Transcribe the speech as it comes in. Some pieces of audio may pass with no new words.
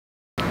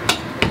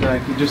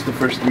Zach, just the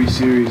first 3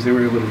 series, they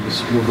were able to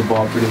just move the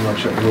ball pretty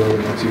much at will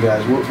against you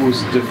guys. What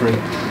was different,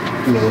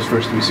 those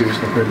first 3 series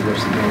compared to the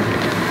rest of the game?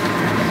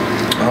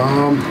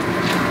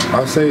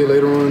 I'd say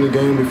later on in the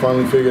game we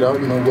finally figured out,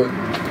 we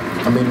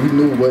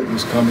knew what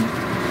was coming.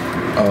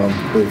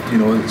 But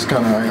it's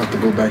kind of, I have to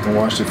go back and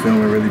watch the film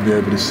and really be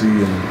able to see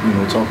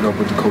and, talk it up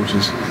with the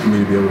coaches for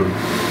me to be able to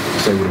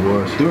say what it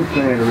was. You were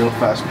playing at a real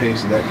fast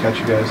pace. Did that catch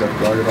you guys off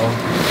guard at all?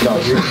 No,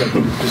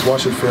 just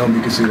watch the film,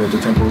 you can see that the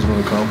tempo is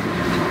going to come.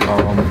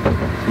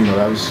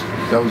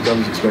 That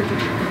was expected.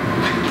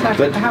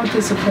 How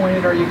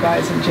disappointed are you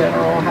guys in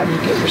general? How do you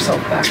get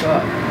yourself back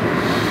up?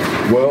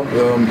 Well,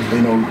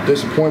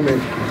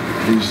 disappointment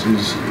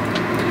is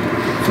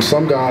for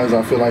some guys,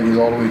 I feel like he's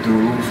all the way through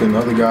the roof, and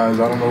other guys,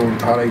 I don't know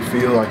how they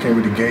feel. I can't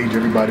really gauge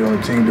everybody on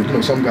the team,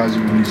 but some guys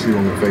you really see it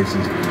on their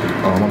faces.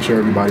 I'm sure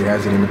everybody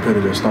has it in the pit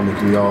of their stomach.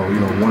 We all,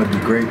 want to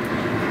be great,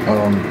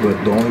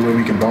 but the only way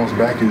we can bounce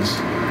back is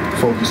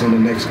focus on the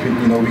next.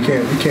 We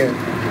can't.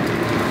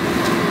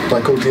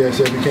 Like Coach Diaz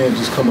said, we can't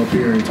just come up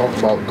here and talk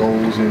about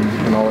goals and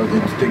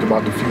and think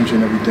about the future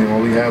and everything.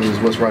 All we have is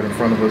what's right in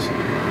front of us,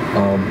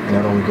 and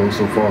that only goes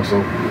so far. So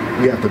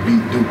we have to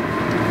beat Duke.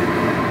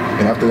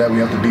 And after that, we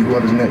have to beat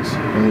whoever's next,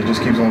 and it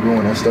just keeps on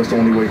going. That's the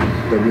only way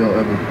that we'll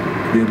ever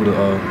be able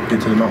to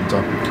get to the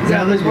mountaintop.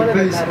 Now that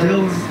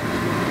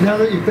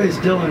you face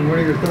Dylan, what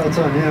are your thoughts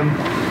on him?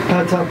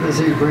 How tough is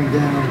he to bring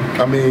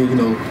down? I mean, he's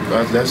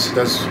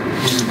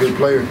a good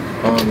player.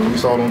 We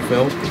saw it on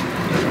film.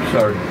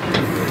 Sorry.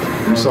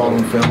 We saw it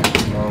on film.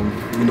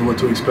 We knew what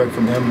to expect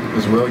from him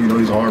as well.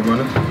 He's a hard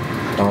runner.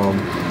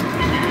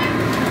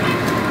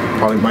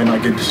 Probably might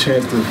not get the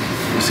chance to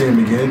see him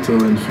again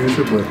until in the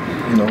future, but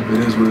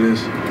it is what it is.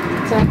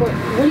 Zach, what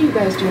do you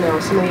guys do now,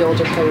 some of the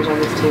older players on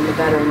this team, the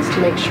veterans, to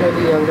make sure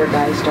the younger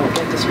guys don't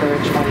get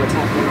discouraged by what's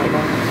happening right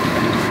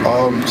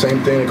now?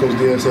 Same thing that Coach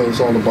Diaz said. It's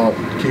all about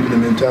keeping the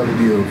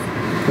mentality of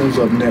who's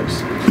up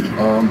next.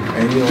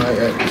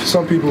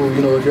 Some people,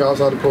 if you're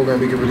outside the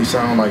program, it can really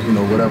sound like,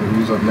 whatever,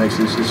 who's up next.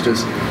 It's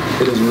just,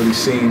 it doesn't really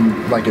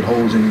seem like it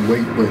holds any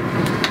weight, but,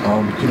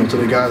 to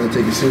the guys that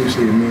take it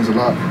seriously, it means a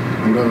lot.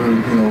 Whatever,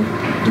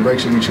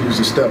 direction we choose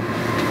to step,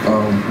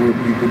 we're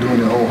doing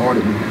it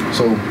wholeheartedly.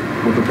 So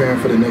we're preparing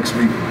for the next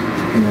week,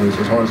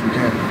 as hard as we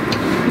can.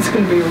 It's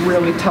going to be a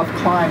really tough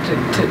climb to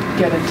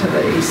get into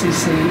the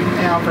ACC.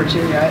 Now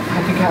Virginia,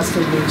 I think, has to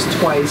lose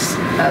twice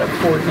out of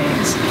 4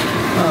 games.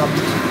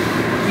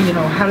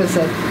 How does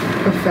that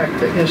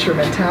affect, I guess, your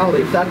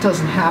mentality? If that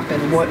doesn't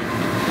happen, what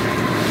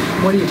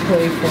do you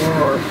play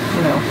for,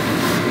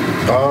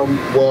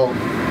 Well,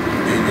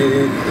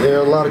 there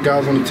are a lot of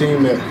guys on the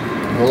team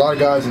a lot of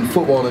guys in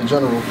football in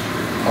general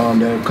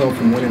that have come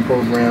from winning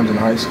programs in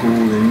high school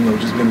and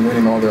just been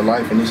winning all their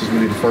life, and this is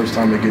really the first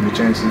time they're getting a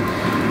chance to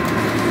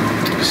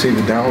see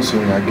the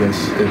downswing, I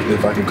guess,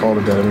 if I could call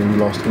it that. I mean, we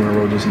lost 3 in a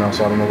row just now,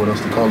 so I don't know what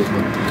else to call it.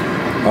 But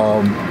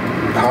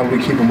how do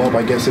we keep them up?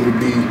 I guess it would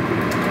be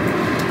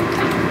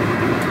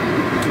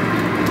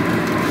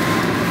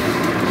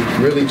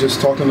really just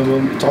talking to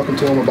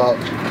them about,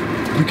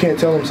 you can't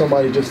tell them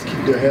somebody just to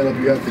keep their head up.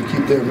 You have to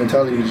keep their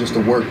mentality just to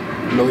work.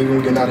 Even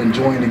when you're not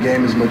enjoying the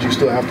game as much, you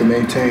still have to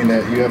maintain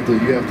that. You have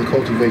to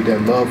cultivate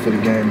that love for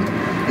the game,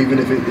 even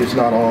if it's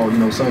not all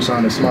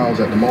sunshine and smiles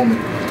at the moment.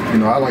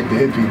 I like to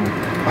hit people.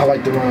 I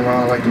like to run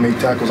around. I like to make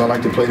tackles. I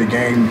like to play the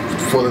game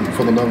for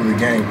the love of the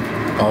game.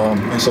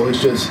 And so it's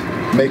just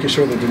making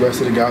sure that the rest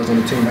of the guys on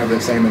the team have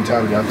that same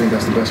mentality. I think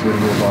that's the best way to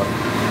go about it.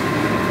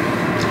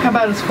 How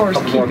about as far as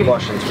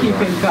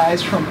keeping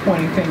guys from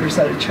pointing fingers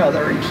at each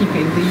other and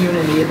keeping the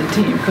unity of the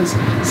team? Because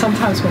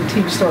sometimes when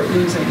teams start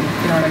losing,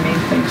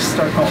 things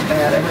start going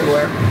bad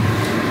everywhere.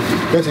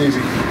 That's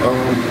easy.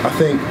 I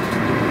think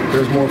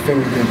there's more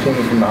fingers being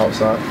pointed from the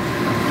outside.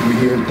 We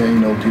hear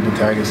people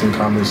tag us in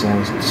comments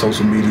on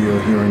social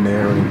media here and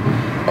there,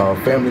 and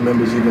family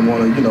members even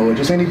want to,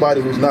 just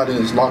anybody who's not in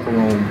this locker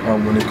room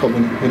when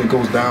it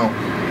goes down.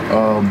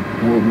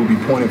 We'll be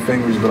pointing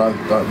fingers, but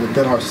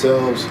within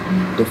ourselves,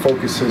 the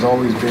focus has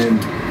always been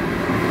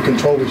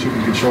control what you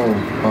can control.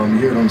 You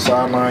hear it on the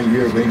sideline, you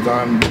hear it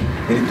anytime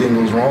anything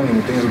goes wrong, and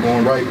when things are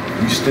going right,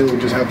 you still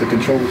just have to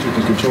control what you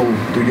can control.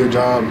 Do your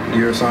job, do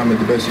your assignment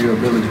the best of your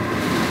ability.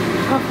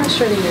 How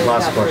frustrating is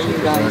that for you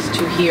guys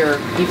to hear,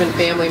 even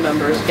family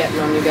members getting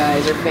on you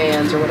guys or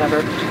fans or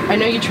whatever? I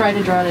know you try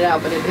to drown it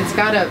out, but it's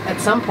got to,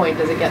 at some point,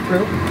 does it get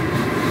through?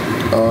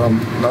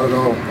 Not at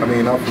all. I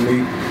mean, not for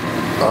me.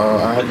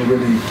 I hadn't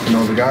really,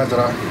 the guys that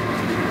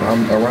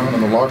I'm around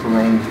in the locker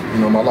room,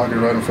 my locker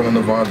right in front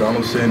of Nevon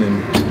Donaldson,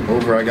 and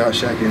over I got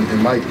Shaq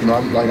and Mike.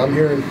 I'm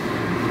hearing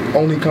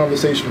only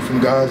conversation from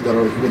guys that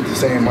are with the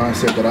same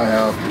mindset that I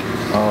have.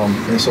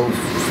 And so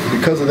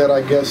because of that,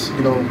 I guess,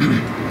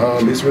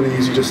 it's really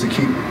easy just to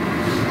keep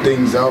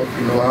things out.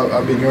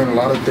 I've been hearing a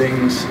lot of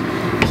things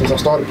since I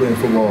started playing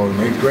football in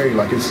 8th grade.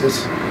 Like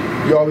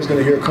you're always going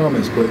to hear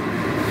comments, but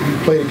you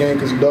play the game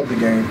because you love the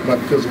game, not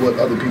because of what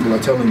other people are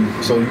telling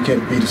you. So you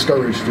can't be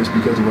discouraged just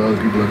because of what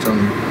other people are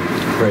telling you.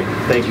 Great.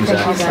 Thank you,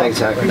 Zach. Thanks,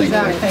 Zach.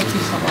 Thank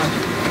you so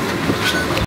much.